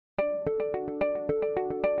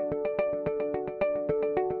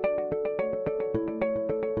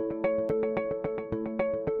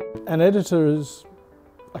An editor is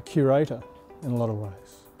a curator in a lot of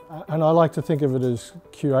ways. And I like to think of it as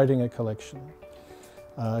curating a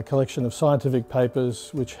collection of scientific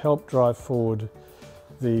papers which help drive forward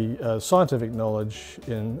the scientific knowledge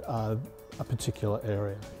in a particular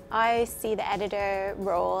area. I see the editor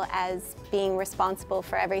role as being responsible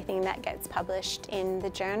for everything that gets published in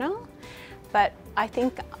the journal, but I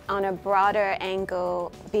think on a broader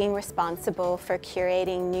angle, being responsible for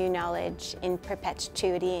curating new knowledge in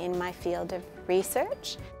perpetuity in my field of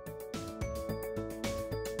research.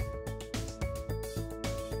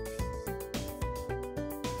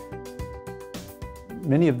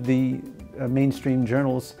 Many of the mainstream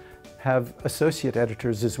journals have associate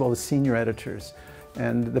editors as well as senior editors.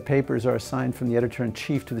 And the papers are assigned from the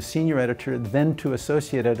editor-in-chief to the senior editor, then to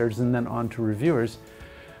associate editors, and then on to reviewers.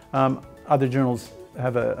 Other journals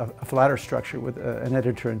have a flatter structure with an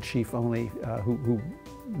editor-in-chief only who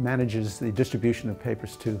manages the distribution of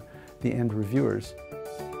papers to the end reviewers.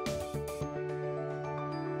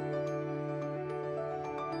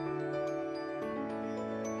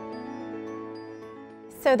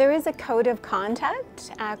 So there is a code of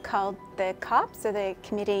conduct called the COP, so the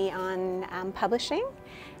Committee on Publishing,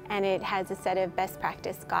 and it has a set of best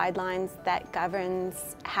practice guidelines that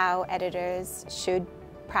governs how editors should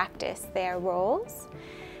practice their roles.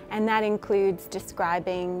 And that includes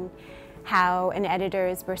describing how an editor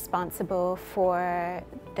is responsible for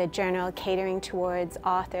the journal catering towards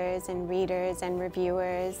authors and readers and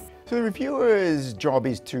reviewers. So the reviewer's job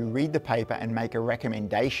is to read the paper and make a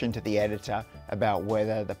recommendation to the editor about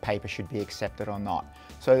whether the paper should be accepted or not.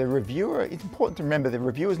 So the reviewer, it's important to remember the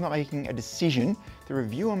reviewer is not making a decision, the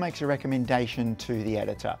reviewer makes a recommendation to the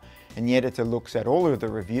editor. And the editor looks at all of the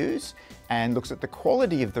reviews and looks at the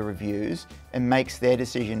quality of the reviews and makes their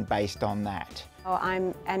decision based on that.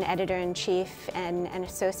 I'm an editor-in-chief and an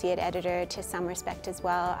associate editor to some respect as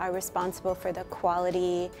well, are responsible for the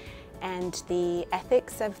quality and the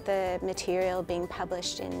ethics of the material being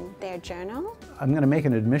published in their journal. I'm going to make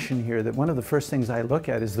an admission here that one of the first things I look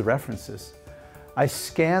at is the references. I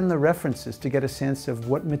scan the references to get a sense of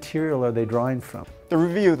what material are they drawing from. The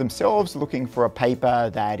reviewer themselves looking for a paper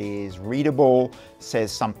that is readable,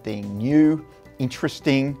 says something new,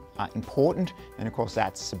 interesting, important, and of course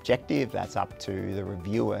that's subjective, that's up to the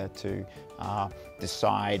reviewer to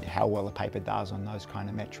decide how well a paper does on those kind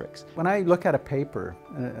of metrics. When I look at a paper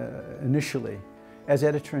initially as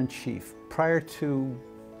editor-in-chief, prior to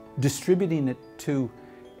distributing it to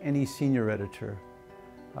any senior editor,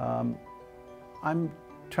 I'm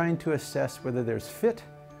trying to assess whether there's fit,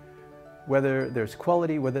 whether there's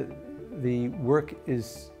quality, whether the work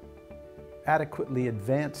is adequately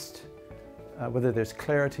advanced, whether there's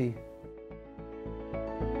clarity.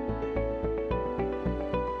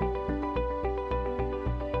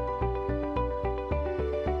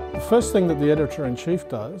 The first thing that the editor-in-chief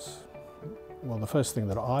does, well, the first thing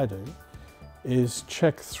that I do, is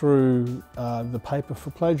check through the paper for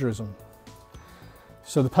plagiarism.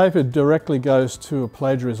 So the paper directly goes to a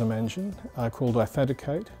plagiarism engine called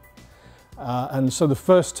Authenticate. And so the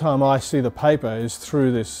first time I see the paper is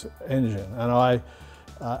through this engine, and I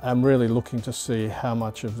am really looking to see how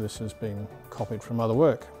much of this has been copied from other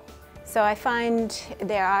work. So I find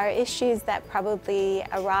there are issues that probably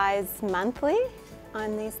arise monthly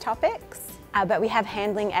on these topics, but we have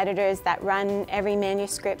handling editors that run every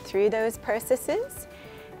manuscript through those processes,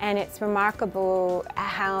 and it's remarkable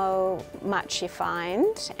how much you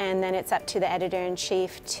find, and then it's up to the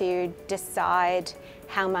editor-in-chief to decide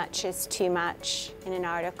how much is too much in an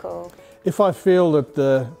article. If I feel that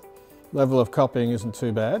the level of copying isn't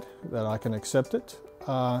too bad, that I can accept it,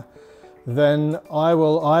 then I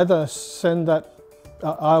will either send that,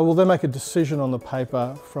 I will then make a decision on the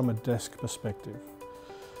paper from a desk perspective.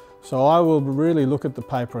 So I will really look at the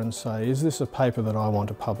paper and say, is this a paper that I want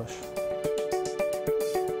to publish?